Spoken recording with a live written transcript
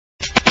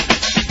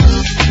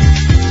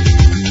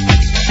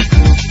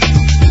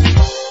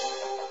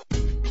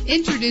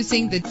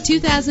Introducing the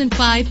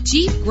 2005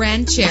 Jeep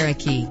Grand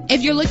Cherokee.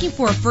 If you're looking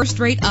for a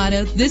first-rate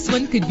auto, this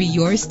one could be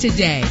yours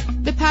today.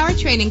 The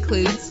powertrain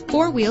includes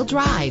four-wheel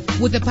drive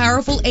with a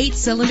powerful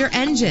 8-cylinder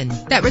engine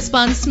that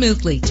responds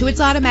smoothly to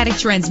its automatic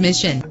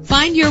transmission.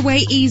 Find your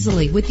way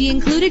easily with the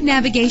included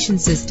navigation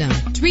system.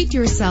 Treat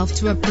yourself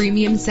to a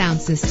premium sound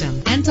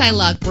system.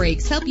 Anti-lock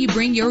brakes help you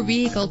bring your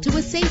vehicle to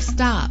a safe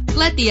stop.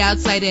 Let the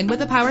outside in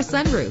with a power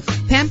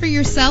sunroof. Pamper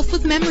yourself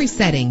with memory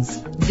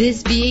settings.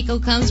 This vehicle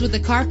comes with a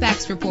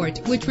Carfax report,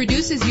 which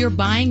reduces your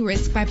buying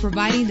risk by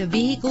providing the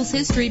vehicle's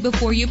history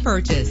before you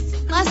purchase.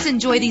 Plus,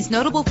 enjoy these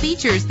notable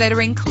features that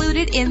are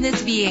included in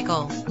this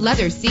vehicle: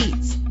 leather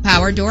seats,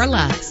 power door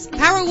locks,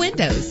 power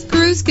windows,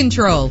 cruise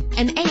control,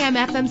 an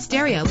AM/FM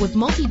stereo with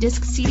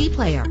multi-disc CD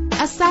player,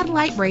 a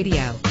satellite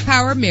radio,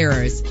 power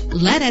mirrors.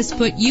 Let us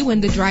put you in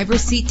the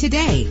driver's seat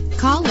today.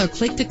 Call or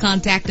click to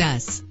contact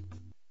us.